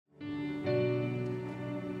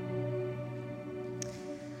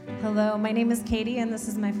Hello, my name is Katie, and this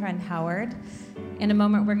is my friend Howard. In a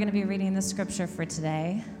moment, we're going to be reading the scripture for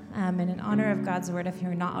today. And in honor of God's word, if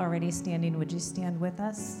you're not already standing, would you stand with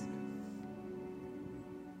us?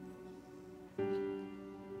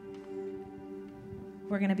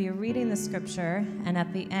 We're going to be reading the scripture, and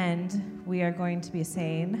at the end, we are going to be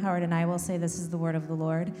saying, Howard and I will say, "This is the word of the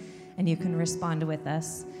Lord," and you can respond with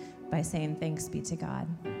us by saying, "Thanks be to God."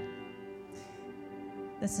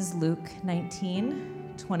 This is Luke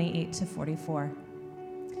 19:28-44.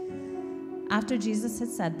 After Jesus had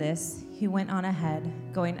said this, he went on ahead,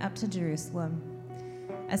 going up to Jerusalem.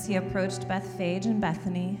 As he approached Bethphage and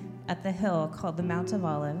Bethany at the hill called the Mount of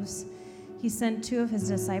Olives, he sent two of his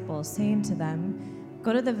disciples, saying to them,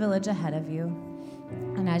 "Go to the village ahead of you,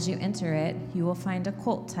 and as you enter it, you will find a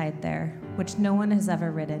colt tied there, which no one has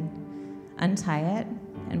ever ridden. Untie it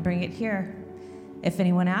and bring it here. If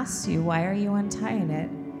anyone asks you, 'Why are you untying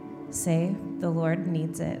it?' say, 'The Lord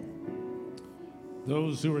needs it.'"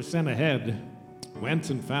 Those who were sent ahead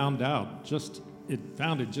went and found it just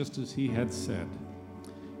as he had said.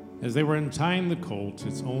 As they were untying the colt,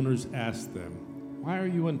 its owners asked them, "Why are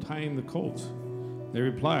you untying the colt?" They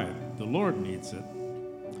replied, "The Lord needs it."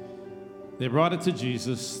 They brought it to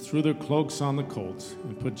Jesus, threw their cloaks on the colt,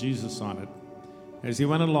 and put Jesus on it. As he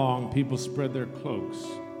went along, people spread their cloaks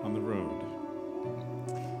on the road.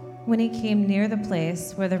 When he came near the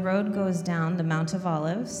place where the road goes down the Mount of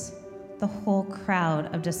Olives, the whole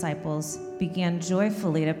crowd of disciples began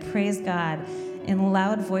joyfully to praise God in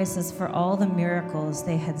loud voices for all the miracles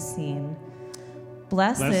they had seen.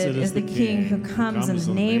 Blessed is the King who comes in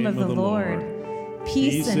the name of the Lord.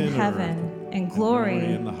 Peace in heaven and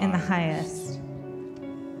glory in the highest.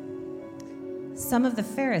 Some of the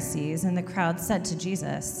Pharisees in the crowd said to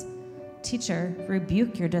Jesus, "Teacher,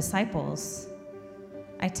 rebuke your disciples."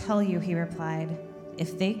 "I tell you," he replied,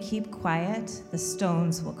 "if they keep quiet, the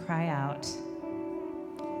stones will cry out."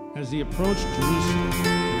 As he approached Jerusalem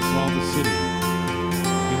and saw the city,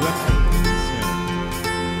 he wept and said,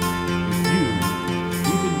 "If you,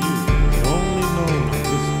 even you, had only known on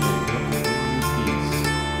this day what would bring you peace,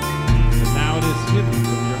 but now it is hidden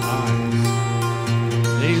from your eyes.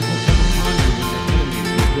 Days will come upon you when your enemies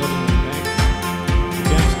will build an embankment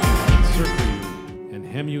against you and encircle you and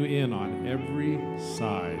hem you in on every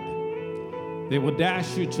side. They will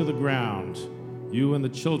dash you to the ground, you and the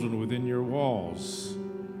children within your walls.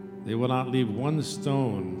 They will not leave one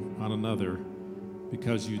stone on another,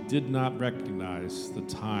 because you did not recognize the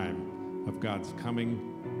time of God's coming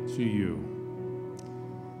to you."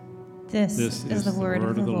 This is the word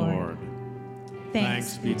of the Lord.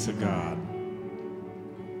 Thanks be to God.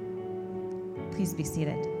 Please be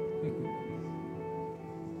seated.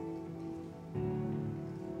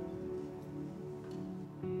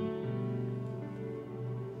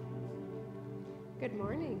 Good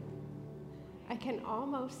morning. I can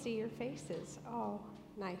almost see your faces. Oh,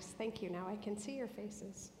 nice. Thank you. Now I can see your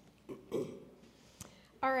faces.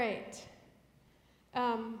 All right.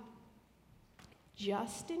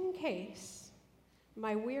 Just in case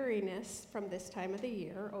my weariness from this time of the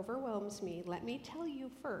year overwhelms me, let me tell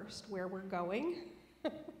you first where we're going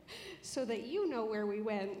so that you know where we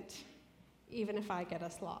went, even if I get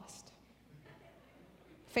us lost.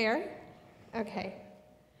 Fair? Okay.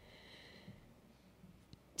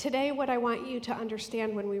 Today, what I want you to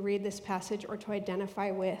understand when we read this passage or to identify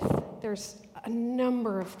with, there's a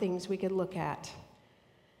number of things we could look at.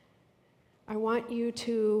 I want you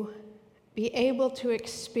to be able to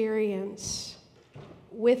experience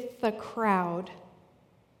with the crowd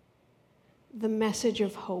the message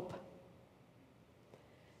of hope.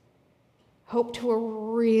 Hope to a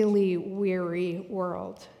really weary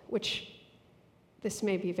world, which this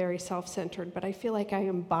may be very self-centered, but I feel like I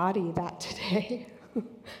embody that today.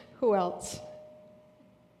 Who else?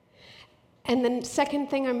 And the second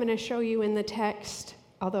thing I'm going to show you in the text,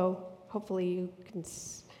 although hopefully you can,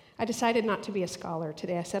 I decided not to be a scholar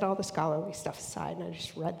today. I set all the scholarly stuff aside and I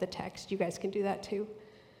just read the text. You guys can do that too.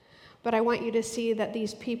 But I want you to see that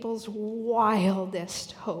these people's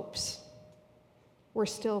wildest hopes were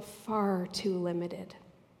still far too limited.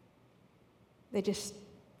 They just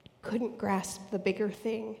couldn't grasp the bigger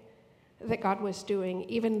thing that God was doing,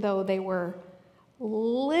 even though they were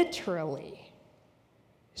literally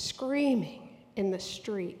screaming in the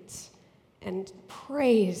streets and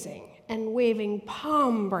praising and waving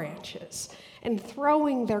palm branches and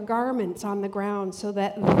throwing their garments on the ground so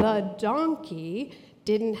that the donkey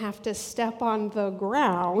didn't have to step on the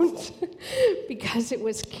ground because it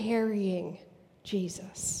was carrying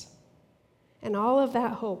Jesus. And all of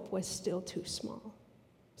that hope was still too small.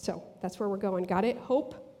 So that's where we're going. Got it?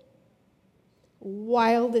 Hope?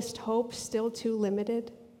 Wildest hope, still too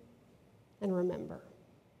limited. and remember.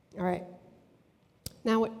 All right.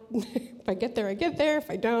 Now, if I get there, I get there. If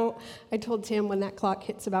I don't, I told Tim when that clock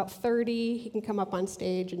hits about 30, he can come up on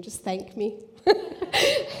stage and just thank me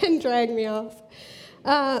and drag me off.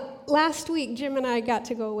 Last week, Jim and I got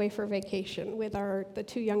to go away for vacation with the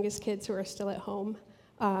two youngest kids who are still at home.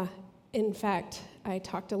 In fact, I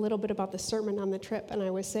talked a little bit about the sermon on the trip, and I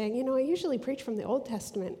was saying, I usually preach from the Old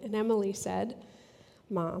Testament. And Emily said,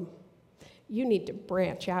 Mom, you need to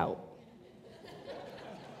branch out.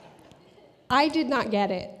 I did not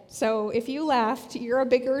get it. So if you laughed, you're a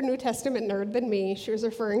bigger New Testament nerd than me. She was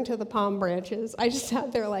referring to the palm branches. I just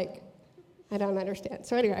sat there like, I don't understand.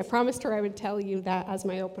 So anyway, I promised her I would tell you that as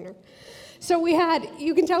my opener. So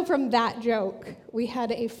you can tell from that joke, we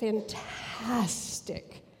had a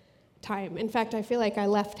fantastic time. In fact, I feel like I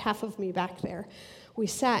left half of me back there. We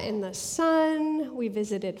sat in the sun. We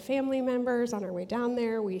visited family members on our way down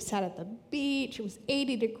there. We sat at the beach. It was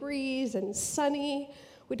 80 degrees and sunny.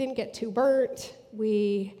 We didn't get too burnt.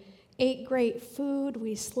 We ate great food.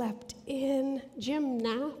 We slept in. Jim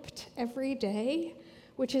napped every day,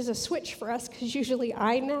 which is a switch for us because usually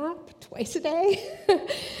I nap twice a day.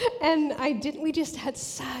 And we just had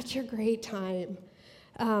such a great time.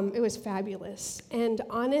 It was fabulous. And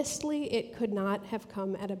honestly, it could not have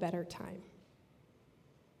come at a better time.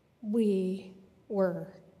 We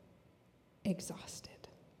were exhausted.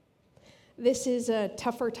 This is a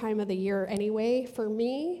tougher time of the year anyway for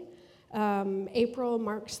me. April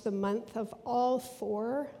marks the month of all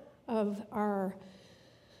 4 of our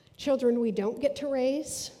children we don't get to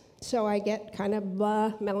raise, so I get kind of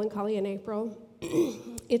melancholy in April.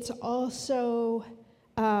 It's also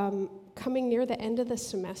coming near the end of the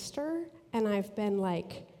semester, and I've been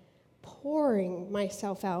pouring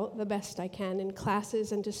myself out the best I can in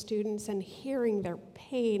classes and to students and hearing their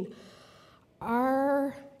pain.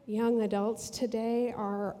 Our young adults today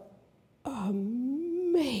are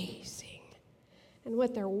amazing. And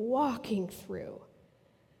what they're walking through,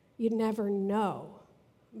 you'd never know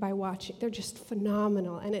by watching. They're just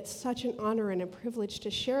phenomenal. And it's such an honor and a privilege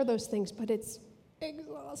to share those things, but it's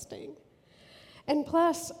exhausting. And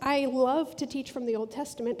plus, I love to teach from the Old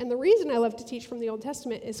Testament. And the reason I love to teach from the Old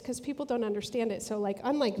Testament is because people don't understand it. So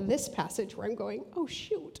unlike this passage where I'm going, oh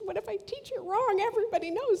shoot, what if I teach it wrong? Everybody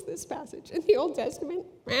knows this passage. In the Old Testament,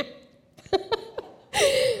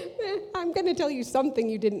 I'm going to tell you something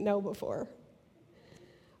you didn't know before.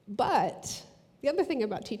 But the other thing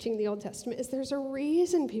about teaching the Old Testament is there's a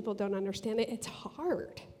reason people don't understand it. It's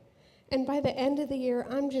hard. And by the end of the year,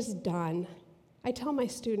 I'm just done. I tell my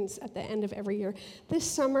students at the end of every year, this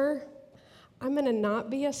summer, I'm going to not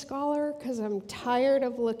be a scholar because I'm tired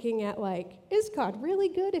of looking at is God really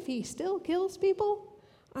good if he still kills people?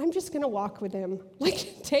 I'm just going to walk with him.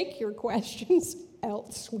 Take your questions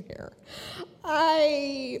elsewhere.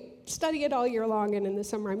 I study it all year long, and in the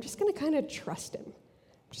summer, I'm just going to kind of trust him.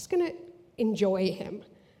 I'm just going to enjoy him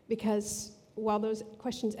because while those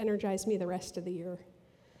questions energize me the rest of the year,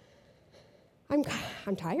 I'm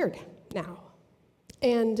tired now.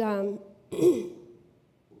 And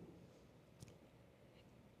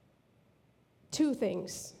 2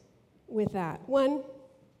 things with that. One,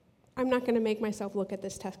 I'm not going to make myself look at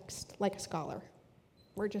this text like a scholar.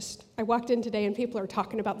 I walked in today and people are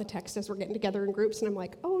talking about the text as we're getting together in groups, and I'm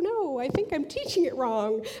like, oh no, I think I'm teaching it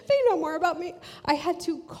wrong. They know more about me. I had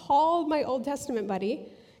to call my Old Testament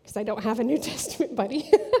buddy, because I don't have a New Testament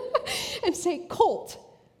buddy, and say, Colt,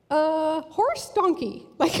 horse, donkey,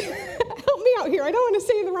 help me out here. I don't want to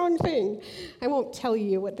say the wrong thing. I won't tell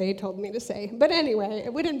you what they told me to say. But anyway,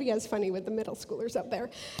 it wouldn't be as funny with the middle schoolers up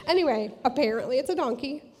there. Anyway, apparently it's a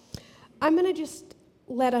donkey. I'm going to just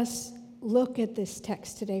let us look at this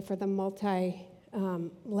text today for the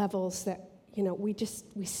levels that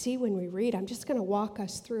we see when we read. I'm just going to walk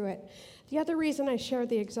us through it. The other reason I share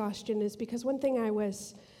the exhaustion is because one thing I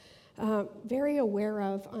was very aware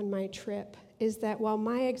of on my trip is that while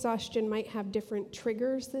my exhaustion might have different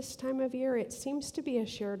triggers this time of year, it seems to be a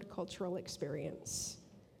shared cultural experience.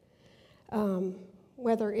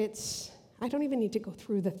 Whether it's, I don't even need to go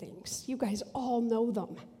through the things. You guys all know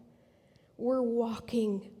them. We're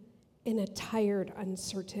walking in a tired,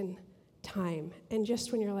 uncertain time. And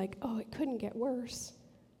just when you're like, oh, it couldn't get worse,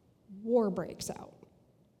 war breaks out.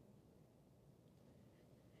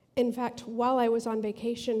 In fact, while I was on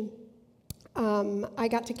vacation, I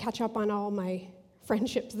got to catch up on all my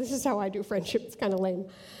friendships. This is how I do friendship. It's kind of lame.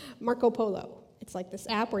 Marco Polo. It's like this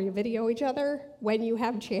app where you video each other when you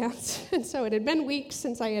have chance. And so it had been weeks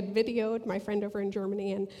since I had videoed my friend over in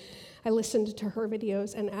Germany, and I listened to her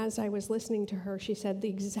videos, and as I was listening to her, she said the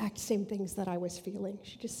exact same things that I was feeling.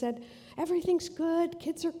 She just said, everything's good,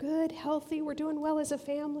 kids are good, healthy, we're doing well as a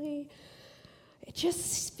family. it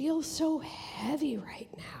just feels so heavy right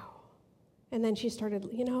now. And then she started,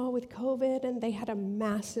 with COVID, and they had a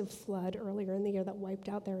massive flood earlier in the year that wiped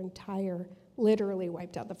out literally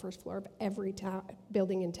wiped out the first floor of every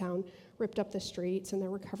building in town, ripped up the streets, and they're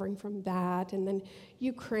recovering from that. And then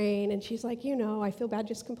Ukraine, and she's like, I feel bad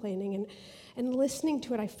just complaining. And listening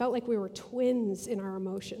to it, I felt like we were twins in our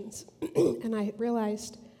emotions. And I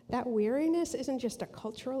realized that weariness isn't just a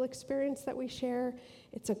cultural experience that we share,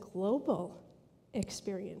 it's a global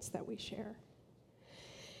experience that we share.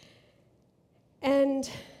 And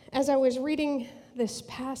as I was reading this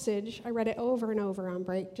passage, I read it over and over on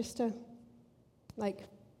break just to,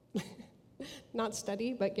 not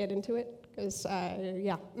study, but get into it, because,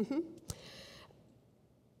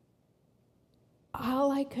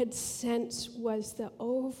 All I could sense was the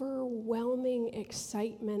overwhelming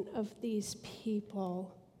excitement of these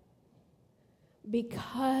people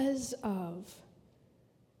because of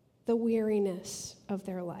the weariness of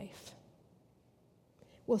their life.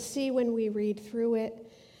 We'll see when we read through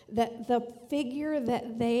it that the figure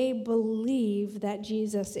that they believe that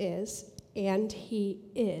Jesus is, and he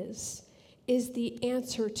is the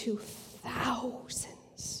answer to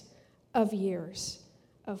thousands of years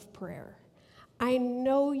of prayer. I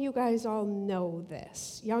know you guys all know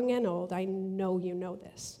this. Young and old, I know you know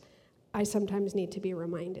this. I sometimes need to be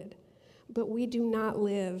reminded. But we do not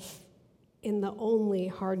live in the only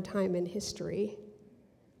hard time in history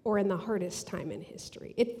or in the hardest time in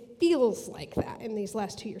history. It feels like that in these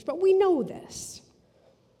last 2 years, but we know this.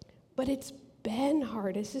 But it's been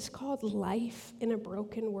hard. This is called life in a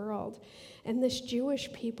broken world. And this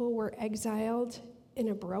Jewish people were exiled in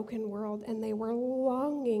a broken world, and they were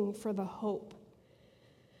longing for the hope.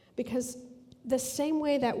 Because the same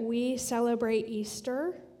way that we celebrate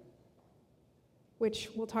Easter, which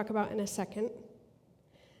we'll talk about in a second,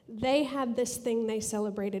 they had this thing they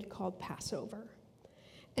celebrated called Passover.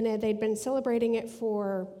 And they'd been celebrating it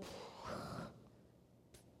for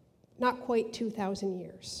not quite 2,000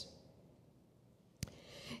 years.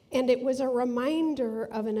 And it was a reminder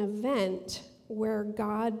of an event where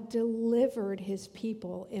God delivered his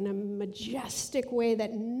people in a majestic way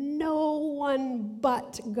that no one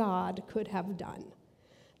but God could have done.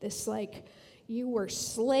 This, you were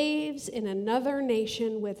slaves in another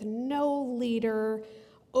nation with no leader,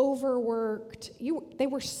 overworked. They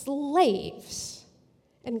were slaves.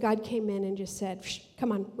 And God came in and just said,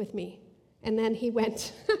 come on with me. And then he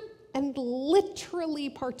went and literally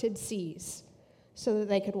parted seas so that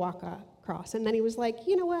they could walk across. And then he was like,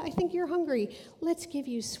 you know what? I think you're hungry. Let's give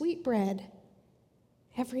you sweet bread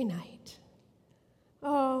every night.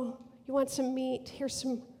 Oh, you want some meat? Here's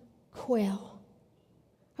some quail.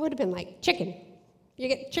 I would have been like, chicken. You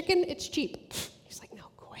get chicken? It's cheap. He's like, no,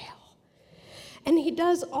 quail. And he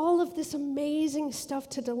does all of this amazing stuff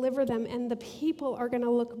to deliver them, and the people are going to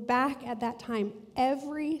look back at that time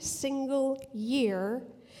every single year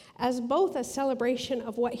as both a celebration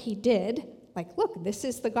of what he did, like, look, this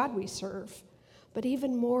is the God we serve, but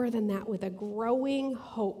even more than that, with a growing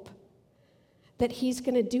hope that he's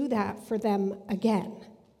going to do that for them again.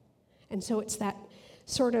 And so it's that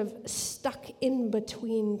sort of stuck in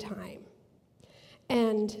between time.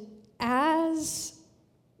 And as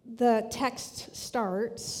the text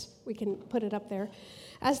starts, we can put it up there.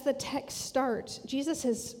 As the text starts, Jesus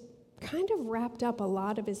has kind of wrapped up a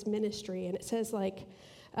lot of his ministry, and it says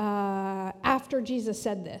after Jesus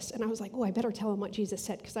said this, and I was like, I better tell him what Jesus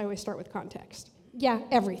said, because I always start with context. Yeah,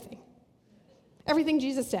 everything. Everything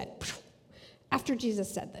Jesus said. After Jesus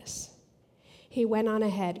said this, he went on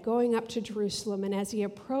ahead, going up to Jerusalem, and as he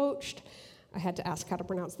approached, I had to ask how to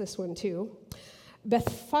pronounce this one too,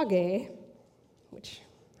 Bethphage, which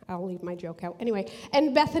I'll leave my joke out. Anyway,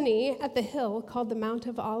 and Bethany at the hill called the Mount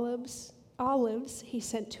of Olives, he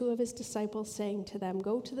sent 2 of his disciples, saying to them,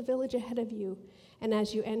 go to the village ahead of you, and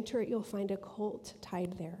as you enter it, you'll find a colt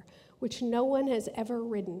tied there, which no one has ever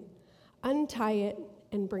ridden. Untie it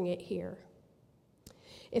and bring it here.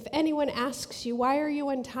 If anyone asks you, why are you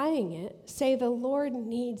untying it? Say, the Lord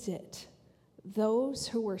needs it. Those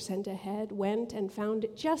who were sent ahead went and found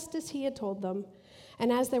it just as he had told them.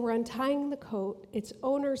 And as they were untying the colt, its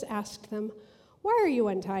owners asked them, why are you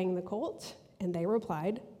untying the colt? And they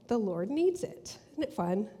replied, the Lord needs it. Isn't it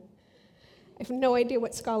fun? I have no idea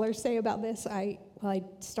what scholars say about this. I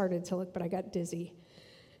started to look, but I got dizzy.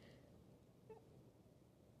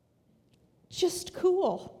 Just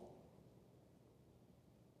cool.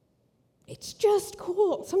 It's just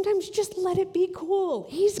cool. Sometimes just let it be cool.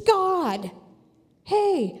 He's God.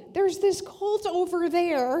 Hey, there's this colt over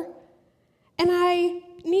there, and I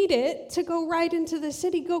need it to go right into the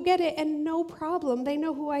city. Go get it, and no problem. They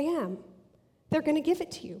know who I am. They're going to give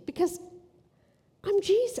it to you because I'm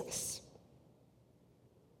Jesus.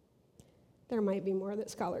 There might be more that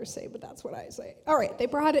scholars say, but that's what I say. All right, they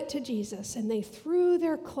brought it to Jesus, and they threw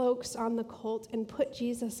their cloaks on the colt and put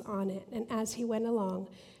Jesus on it. And as he went along,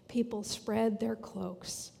 people spread their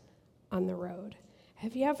cloaks on the road.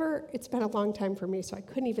 Have you ever, it's been a long time for me, so I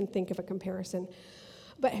couldn't even think of a comparison,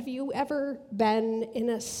 but have you ever been in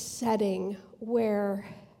a setting where,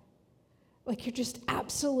 like, you're just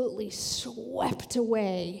absolutely swept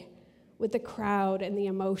away with the crowd and the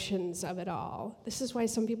emotions of it all? This is why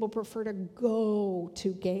some people prefer to go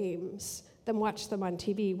to games than watch them on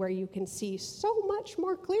TV, where you can see so much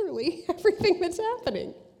more clearly everything that's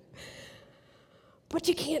happening. But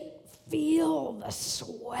you can't feel the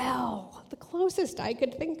swell. The closest I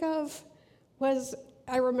could think of was,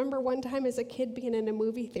 I remember one time as a kid being in a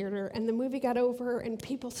movie theater, and the movie got over, and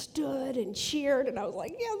people stood and cheered, and I was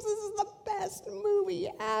like, yes, this is the best movie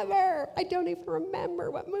ever. I don't even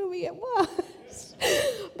remember what movie it was.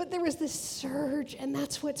 But there was this surge, and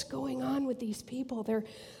that's what's going on with these people. They're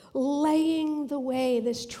laying the way,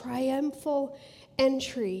 this triumphal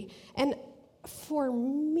entry. And for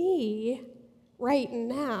me, right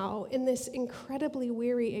now, in this incredibly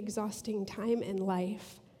weary, exhausting time in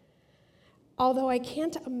life, although I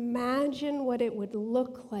can't imagine what it would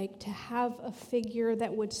look like to have a figure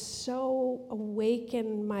that would so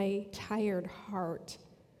awaken my tired heart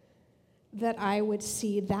that I would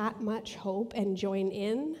see that much hope and join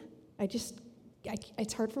in,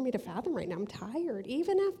 it's hard for me to fathom right now. I'm tired,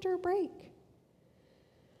 even after a break.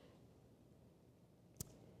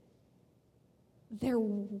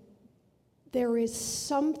 There is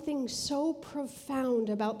something so profound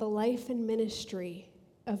about the life and ministry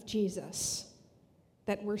of Jesus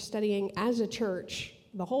that we're studying as a church,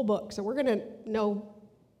 the whole book. So we're going to know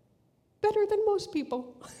better than most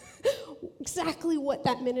people exactly what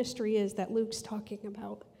that ministry is that Luke's talking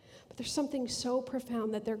about. But there's something so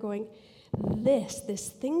profound that they're going, this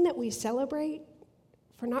thing that we celebrate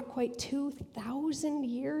for not quite 2,000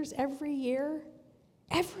 years every year,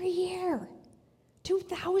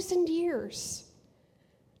 2,000 years.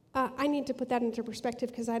 I need to put that into perspective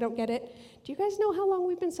because I don't get it. Do you guys know how long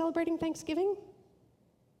we've been celebrating Thanksgiving?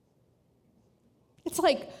 It's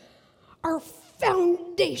like our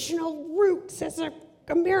foundational roots as an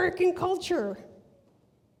American culture. I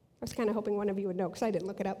was kind of hoping one of you would know because I didn't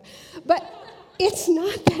look it up. But it's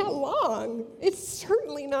not that long. It's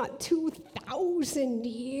certainly not 2,000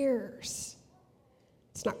 years.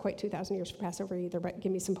 It's not quite 2,000 years for Passover either, but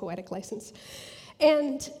give me some poetic license.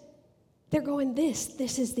 And they're going, this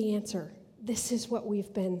is the answer. This is what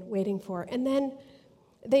we've been waiting for. And then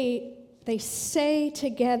they say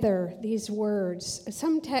together these words.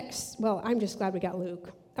 Some texts, well, I'm just glad we got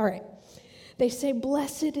Luke. All right. They say,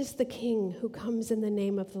 blessed is the King who comes in the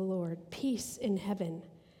name of the Lord, peace in heaven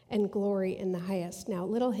and glory in the highest. Now,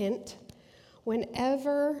 little hint,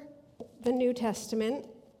 whenever the New Testament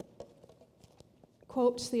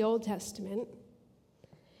quotes the Old Testament,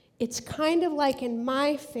 it's kind of like in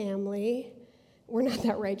my family, we're not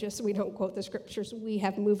that righteous, we don't quote the scriptures, we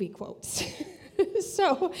have movie quotes.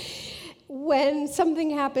 So when something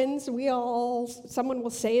happens, someone will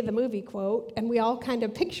say the movie quote, and we all kind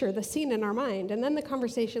of picture the scene in our mind, and then the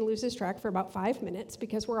conversation loses track for about 5 minutes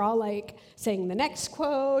because we're all like saying the next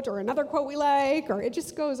quote or another quote we like, or it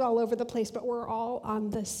just goes all over the place, but we're all on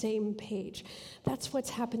the same page. That's what's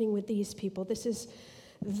happening with these people. This is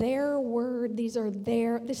their word, this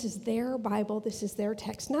is their Bible, this is their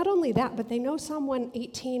text. Not only that, but they know Psalm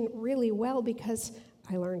 118 really well because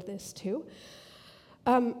I learned this too.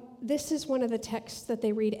 This is one of the texts that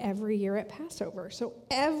they read every year at Passover. So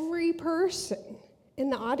every person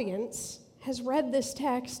in the audience has read this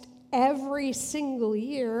text every single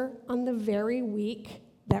year on the very week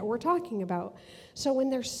that we're talking about. So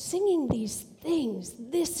when they're singing these things,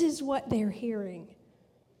 this is what they're hearing.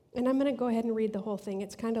 And I'm going to go ahead and read the whole thing.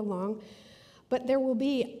 It's kind of long. But there will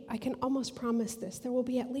be, I can almost promise this, there will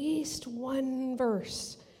be at least one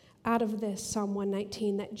verse out of this Psalm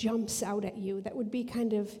 119 that jumps out at you, that would be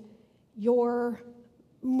kind of your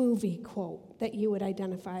movie quote that you would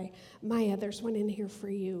identify. Maya, there's one in here for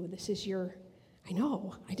you. This is your, I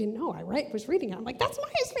know, I didn't know. I was reading it. I'm like, that's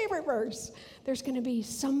Maya's favorite verse. There's going to be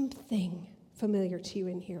something familiar to you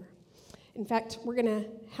in here. In fact, we're going to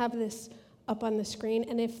have this up on the screen,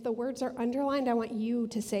 and if the words are underlined, I want you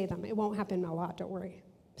to say them. It won't happen a lot, don't worry.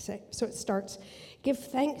 So it starts, give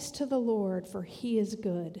thanks to the Lord, for he is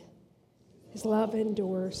good. His love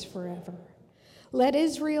endures forever. Let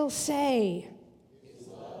Israel say, his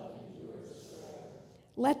love endures forever.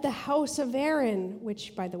 Let the house of Aaron,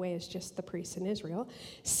 which, by the way, is just the priests in Israel,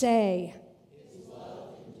 say, his love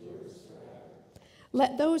endures forever.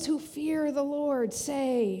 Let those who fear the Lord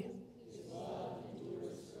say,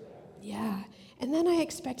 yeah. And then I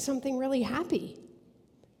expect something really happy.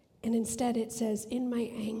 And instead it says, in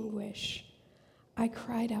my anguish, I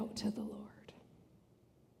cried out to the Lord.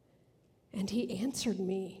 And he answered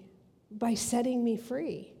me by setting me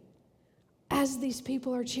free. As these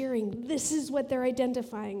people are cheering, this is what they're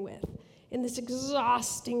identifying with. In this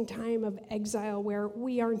exhausting time of exile where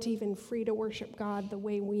we aren't even free to worship God the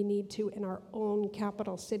way we need to in our own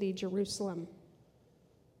capital city, Jerusalem.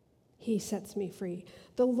 He sets me free.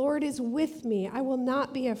 The Lord is with me. I will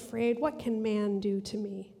not be afraid. What can man do to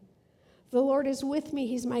me? The Lord is with me.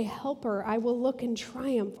 He's my helper. I will look in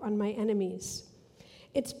triumph on my enemies.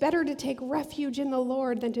 It's better to take refuge in the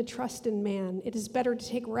Lord than to trust in man. It is better to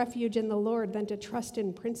take refuge in the Lord than to trust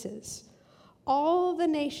in princes. All the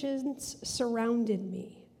nations surrounded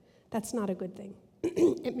me. That's not a good thing.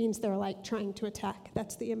 It means they're like trying to attack.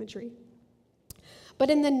 That's the imagery. But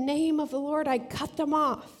in the name of the Lord, I cut them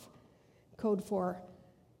off. Code for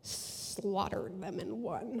slaughtered them in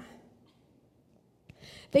one.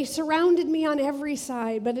 They surrounded me on every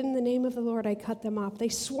side, but in the name of the Lord, I cut them off. They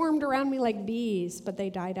swarmed around me like bees, but they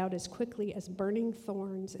died out as quickly as burning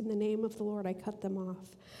thorns. In the name of the Lord, I cut them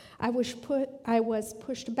off. I was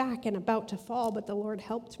pushed back and about to fall, but the Lord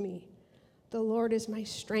helped me. The Lord is my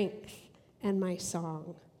strength and my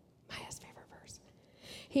song. Maya's favorite verse.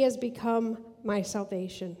 He has become my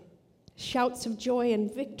salvation. Shouts of joy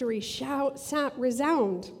and victory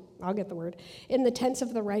resound. I'll get the word. In the tents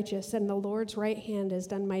of the righteous, and the Lord's right hand has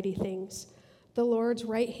done mighty things. The Lord's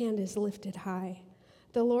right hand is lifted high.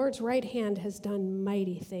 The Lord's right hand has done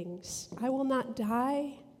mighty things. I will not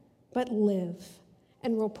die, but live,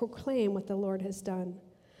 and will proclaim what the Lord has done.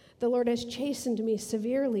 The Lord has chastened me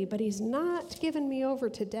severely, but he's not given me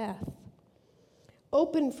over to death.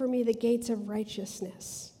 Open for me the gates of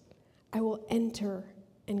righteousness. I will enter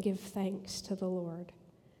and give thanks to the Lord.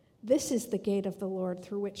 This is the gate of the Lord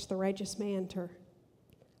through which the righteous may enter.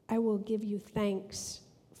 I will give you thanks,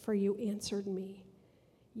 for you answered me.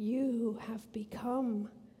 You have become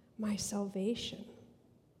my salvation.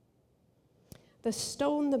 The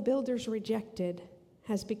stone the builders rejected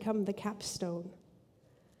has become the capstone.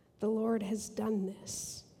 The Lord has done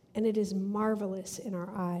this, and it is marvelous in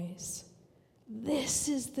our eyes. This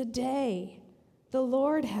is the day the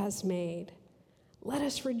Lord has made. Let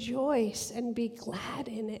us rejoice and be glad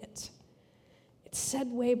in it. It's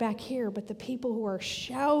said way back here, but the people who are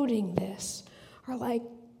shouting this are like,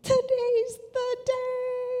 today's the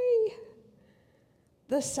day.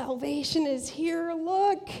 The salvation is here.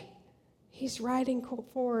 Look, he's riding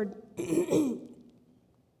forward. Now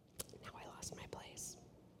I lost my place.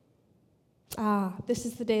 This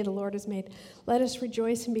is the day the Lord has made. Let us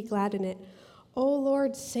rejoice and be glad in it. O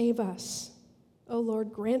Lord, save us. O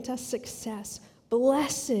Lord, grant us success.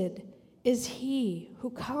 Blessed is he who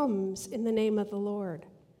comes in the name of the Lord.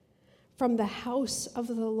 From the house of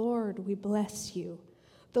the Lord we bless you.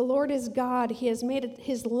 The Lord is God. He has made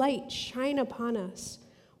his light shine upon us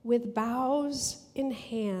with boughs in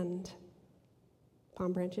hand.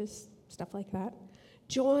 Palm branches, stuff like that.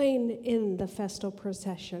 Join in the festal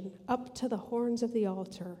procession up to the horns of the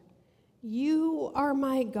altar. You are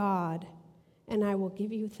my God, and I will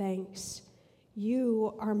give you thanks.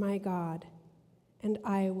 You are my God, and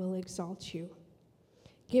I will exalt you.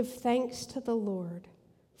 Give thanks to the Lord,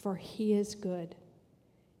 for he is good.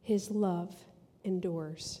 His love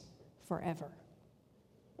endures forever.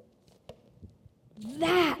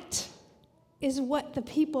 That is what the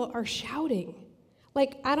people are shouting.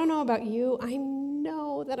 Like, I don't know about you. I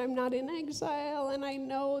know that I'm not in exile, and I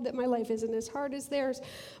know that my life isn't as hard as theirs,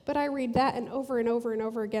 but I read that, and over and over and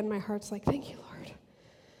over again, my heart's like, thank you, Lord.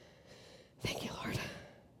 Thank you, Lord.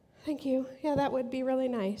 Thank you. Yeah, that would be really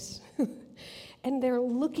nice. And they're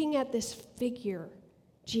looking at this figure,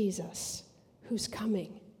 Jesus, who's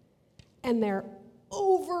coming, and they're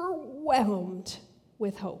overwhelmed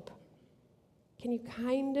with hope. Can you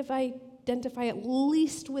kind of identify at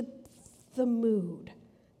least with the mood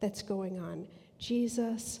that's going on?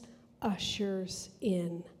 Jesus ushers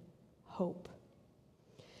in hope.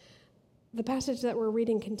 The passage that we're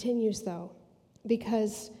reading continues, though,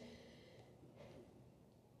 because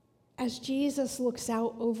as Jesus looks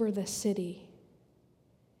out over the city,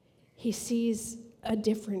 he sees a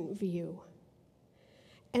different view.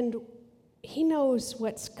 And he knows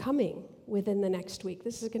what's coming within the next week.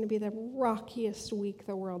 This is going to be the rockiest week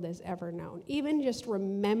the world has ever known. Even just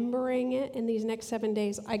remembering it in these next 7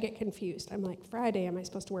 days, I get confused. I'm like, Friday, am I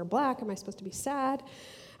supposed to wear black? Am I supposed to be sad?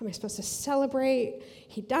 Am I supposed to celebrate?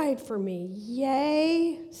 He died for me.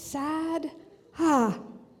 Yay, sad.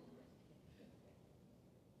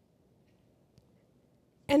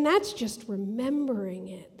 And that's just remembering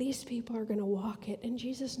it. These people are going to walk it, and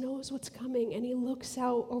Jesus knows what's coming, and he looks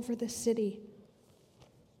out over the city.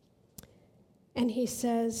 And he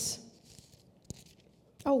says,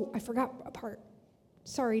 oh, I forgot a part.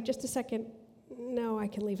 Sorry, just a second. No, I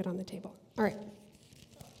can leave it on the table. All right.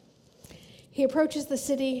 He approaches the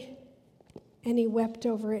city, and he wept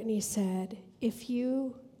over it, and he said, if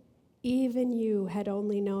you, even you, had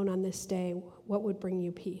only known on this day what would bring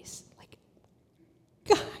you peace. Like,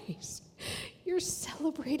 guys, you're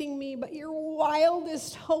celebrating me, but your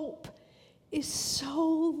wildest hope is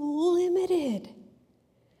so limited.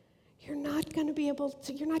 You're not going to be able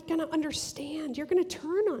to, you're not going to understand. You're going to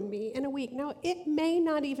turn on me in a week. Now, it may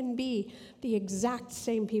not even be the exact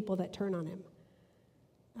same people that turn on him.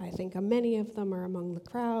 I think many of them are among the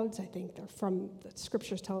crowds. I think they're from, the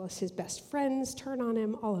scriptures tell us his best friends turn on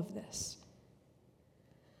him, all of this.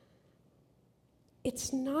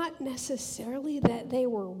 It's not necessarily that they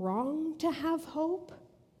were wrong to have hope.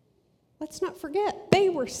 Let's not forget, they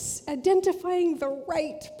were identifying the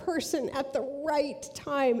right person at the right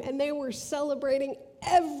time, and they were celebrating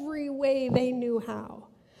every way they knew how.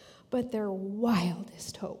 But their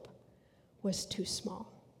wildest hope was too small.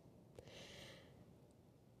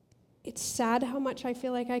 It's sad how much I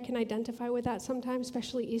feel like I can identify with that sometimes,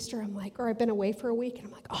 especially Easter. I'm like, or I've been away for a week, and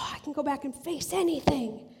I'm like, oh, I can go back and face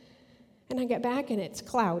anything. And I get back, and it's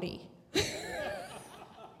cloudy. I'm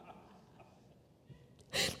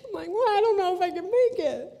like, well, I don't know if I can make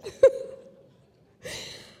it.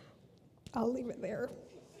 I'll leave it there.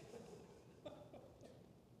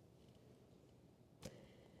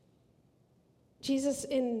 Jesus,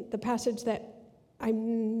 in the passage that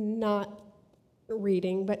I'm not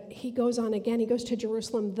reading, but he goes on again. He goes to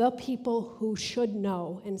Jerusalem, the people who should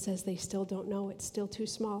know, and says they still don't know. It's still too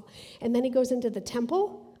small. And then he goes into the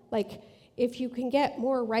temple. Like, if you can get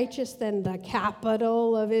more righteous than the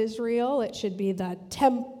capital of Israel, it should be the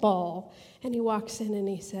temple. And he walks in and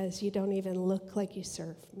he says, you don't even look like you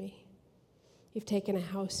serve me. You've taken a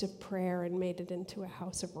house of prayer and made it into a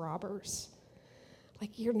house of robbers.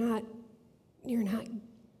 Like, you're not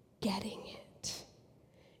getting it.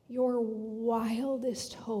 Your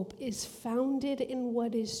wildest hope is founded in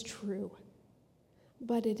what is true,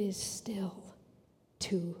 but it is still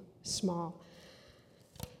too small.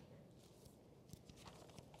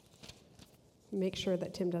 Make sure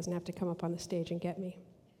that Tim doesn't have to come up on the stage and get me.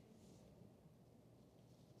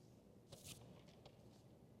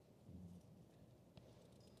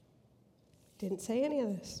 Didn't say any of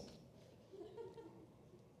this.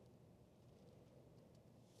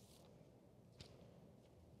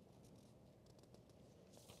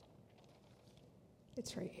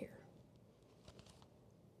 It's right here.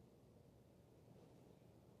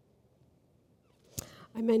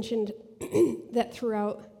 I mentioned that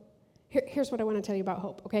throughout. Here's what I want to tell you about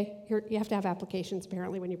hope, okay? You have to have applications,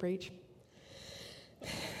 apparently, when you preach.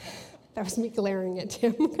 That was me glaring at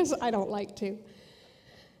Tim, because I don't like to.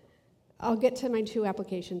 I'll get to my 2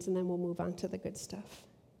 applications, and then we'll move on to the good stuff.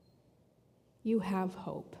 You have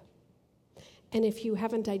hope. And if you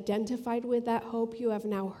haven't identified with that hope, you have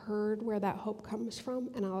now heard where that hope comes from,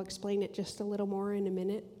 and I'll explain it just a little more in a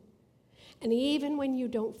minute. And even when you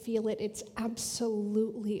don't feel it, it's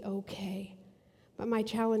absolutely okay. But my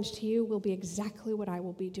challenge to you will be exactly what I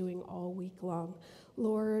will be doing all week long.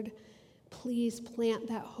 Lord, please plant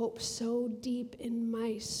that hope so deep in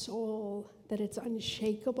my soul that it's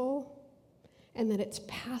unshakable, and that it's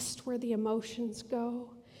past where the emotions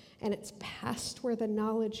go, and it's past where the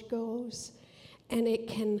knowledge goes, and it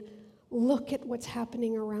can look at what's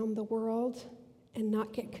happening around the world and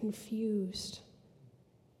not get confused.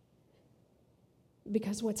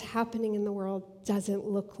 Because what's happening in the world doesn't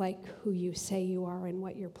look like who you say you are and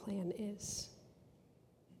what your plan is.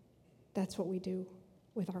 That's what we do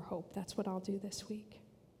with our hope. That's what I'll do this week.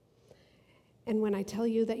 And when I tell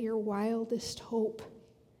you that your wildest hope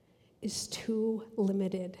is too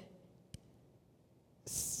limited,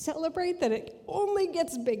 celebrate that it only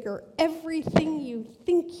gets bigger. Everything you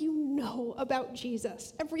think you know about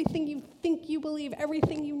Jesus, everything you think you believe,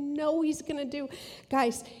 everything you know he's going to do.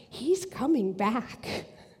 Guys, he's coming back.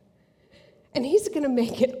 And he's going to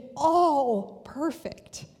make it all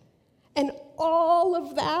perfect. And all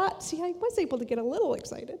of that, see, I was able to get a little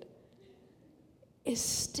excited, is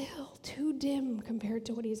still too dim compared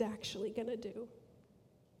to what he's actually going to do.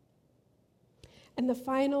 And the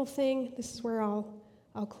final thing, this is where I'll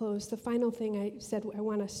close. The final thing I said I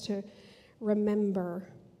want us to remember.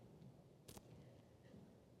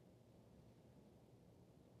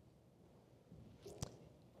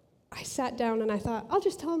 I sat down and I thought, I'll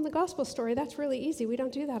just tell them the gospel story. That's really easy. We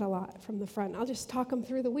don't do that a lot from the front. I'll just talk them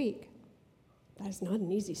through the week. That is not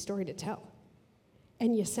an easy story to tell.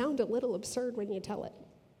 And you sound a little absurd when you tell it.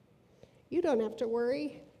 You don't have to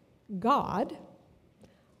worry. God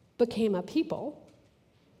became a people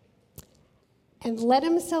and let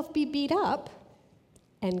himself be beat up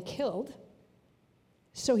and killed.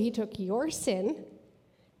 So he took your sin,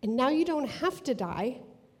 and now you don't have to die,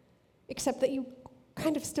 except that you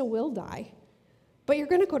kind of still will die. But you're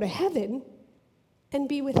going to go to heaven and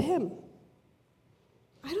be with him.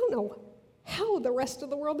 I don't know how the rest of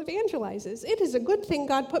the world evangelizes. It is a good thing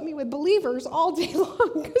God put me with believers all day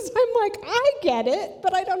long, because I'm like, I get it,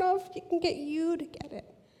 but I don't know if he can get you to get it.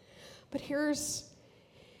 But here's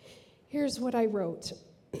what I wrote.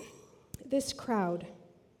 This crowd,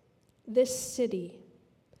 this city,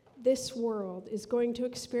 this world is going to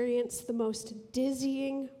experience the most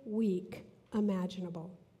dizzying week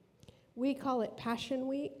imaginable. We call it Passion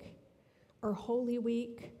Week or Holy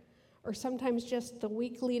Week, or sometimes just the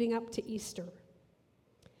week leading up to Easter.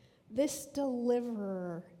 This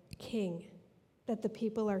deliverer king that the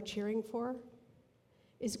people are cheering for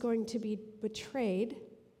is going to be betrayed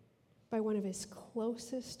by one of his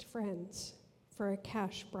closest friends for a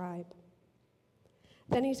cash bribe.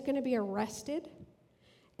 Then he's going to be arrested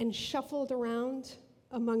and shuffled around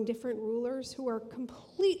among different rulers who are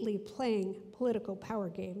completely playing political power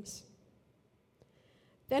games.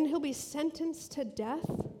 Then he'll be sentenced to death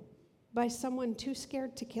by someone too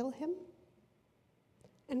scared to kill him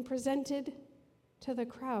and presented to the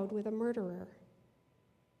crowd with a murderer.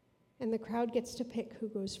 And the crowd gets to pick who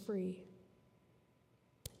goes free.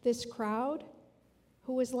 This crowd,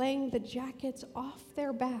 who was laying the jackets off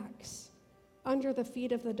their backs under the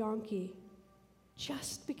feet of the donkey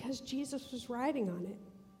just because Jesus was riding on it,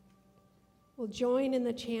 will join in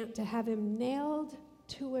the chant to have him nailed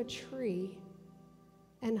to a tree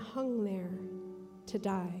and hung there to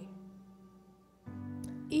die.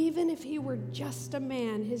 Even if he were just a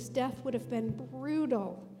man, his death would have been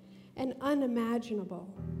brutal and unimaginable,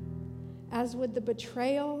 as would the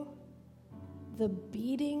betrayal, the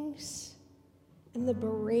beatings, and the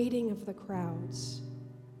berating of the crowds.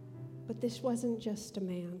 But this wasn't just a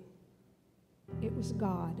man. It was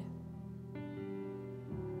God.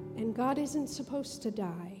 And God isn't supposed to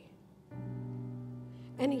die.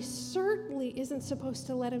 And he certainly isn't supposed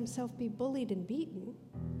to let himself be bullied and beaten.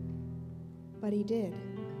 But he did.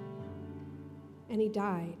 And he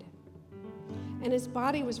died. And his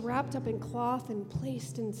body was wrapped up in cloth and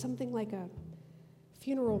placed in something like a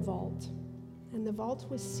funeral vault. And the vault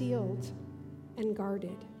was sealed and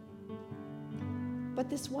guarded. But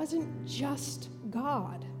this wasn't just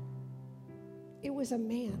God. It was a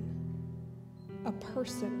man, a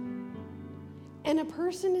person. And a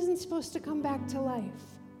person isn't supposed to come back to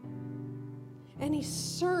life. And he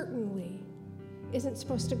certainly isn't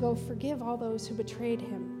supposed to go forgive all those who betrayed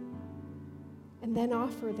him and then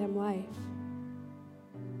offer them life.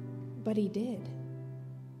 But he did.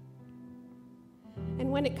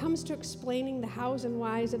 And when it comes to explaining the hows and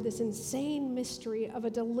whys of this insane mystery of a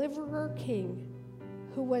deliverer king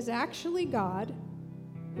who was actually God,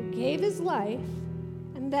 who gave his life,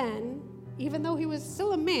 and then, even though he was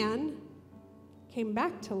still a man, came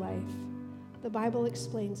back to life, the Bible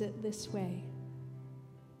explains it this way: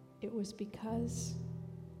 it was because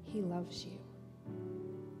he loves you.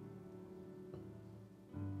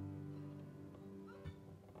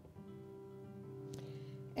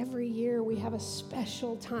 Every year we have a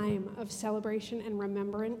special time of celebration and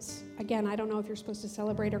remembrance. Again, I don't know if you're supposed to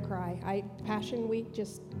celebrate or cry. Passion Week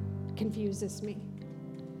just confuses me.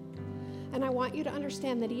 And I want you to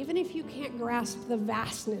understand that even if you can't grasp the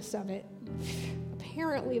vastness of it,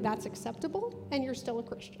 apparently that's acceptable and you're still a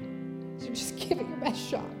Christian. So just give it your best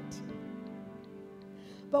shot.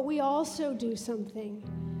 But we also do something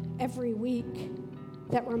every week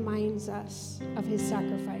that reminds us of his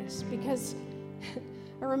sacrifice. Because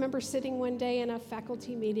I remember sitting one day in a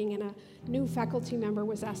faculty meeting, and a new faculty member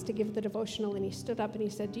was asked to give the devotional, and he stood up and he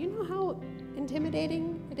said, "Do you know how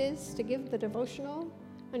intimidating it is to give the devotional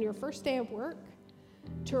on your first day of work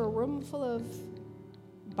to a room full of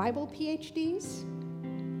Bible PhDs?"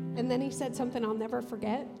 And then he said something I'll never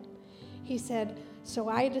forget. He said, "So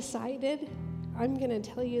I decided I'm going to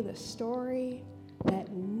tell you the story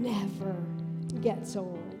that never gets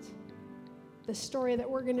old. The story that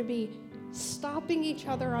we're going to be stopping each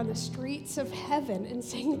other on the streets of heaven and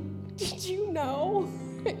saying, 'Did you know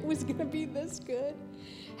it was going to be this good?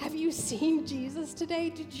 Have you seen Jesus today?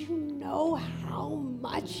 Did you know how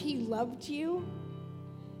much he loved you?'"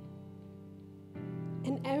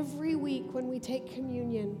 And every week when we take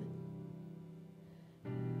communion,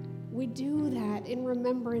 we do that in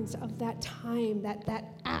remembrance of that time, that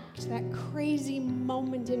act act, that crazy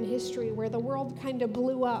moment in history where the world kind of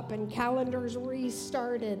blew up and calendars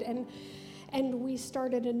restarted and we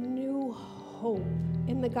started a new hope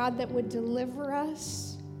in the God that would deliver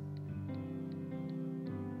us.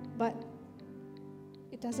 But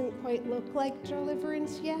it doesn't quite look like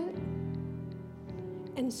deliverance yet.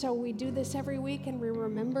 And so we do this every week and we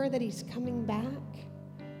remember that he's coming back,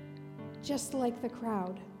 just like the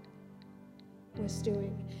crowd was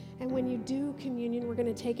doing. And when you do communion, we're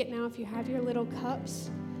going to take it now. If you have your little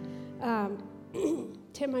cups,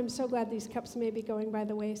 Tim, I'm so glad these cups may be going by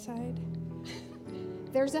the wayside.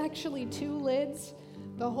 There's actually 2 lids.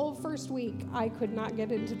 The whole first week, I could not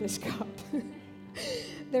get into this cup.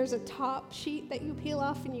 There's a top sheet that you peel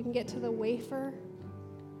off and you can get to the wafer.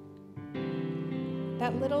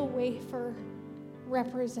 That little wafer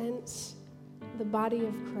represents the body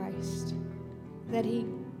of Christ that he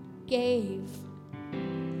gave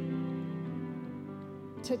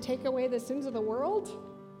to take away the sins of the world.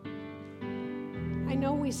 I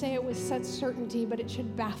know we say it with such certainty, but it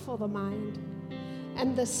should baffle the mind.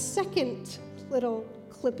 And the second little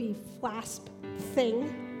clippy flasp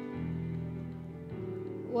thing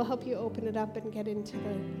will help you open it up and get into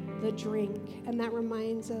the drink. And that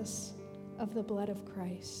reminds us of the blood of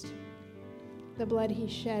Christ, the blood he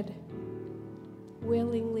shed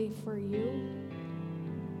willingly for you.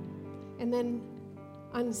 And then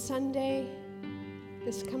on Sunday,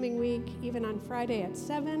 this coming week, even on Friday at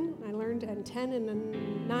 7, I learned at 10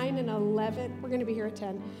 and 9 and 11, we're going to be here at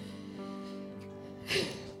 10,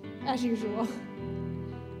 as usual.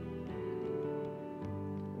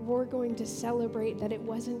 We're going to celebrate that it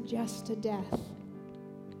wasn't just a death,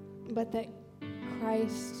 but that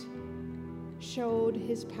Christ showed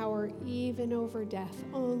his power even over death.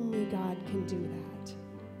 Only God can do that.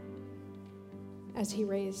 As he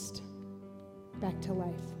raised back to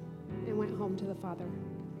life and went home to the Father.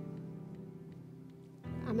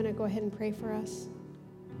 I'm going to go ahead and pray for us.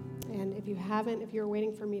 And if you haven't, if you're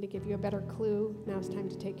waiting for me to give you a better clue, now's time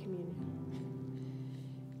to take communion.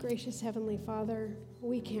 Gracious Heavenly Father,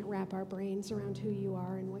 we can't wrap our brains around who you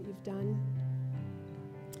are and what you've done.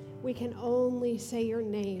 We can only say your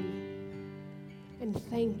name and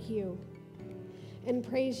thank you and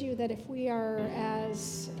praise you that if we are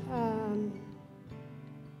as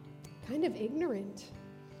kind of ignorant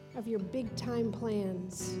of your big-time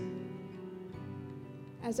plans,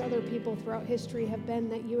 as other people throughout history have been,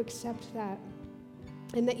 that you accept that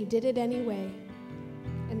and that you did it anyway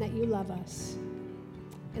and that you love us.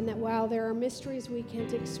 And that while there are mysteries we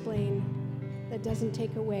can't explain, that doesn't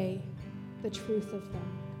take away the truth of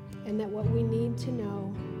them. And that what we need to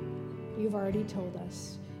know, you've already told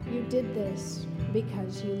us. You did this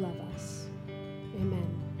because you love us.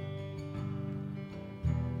 Amen.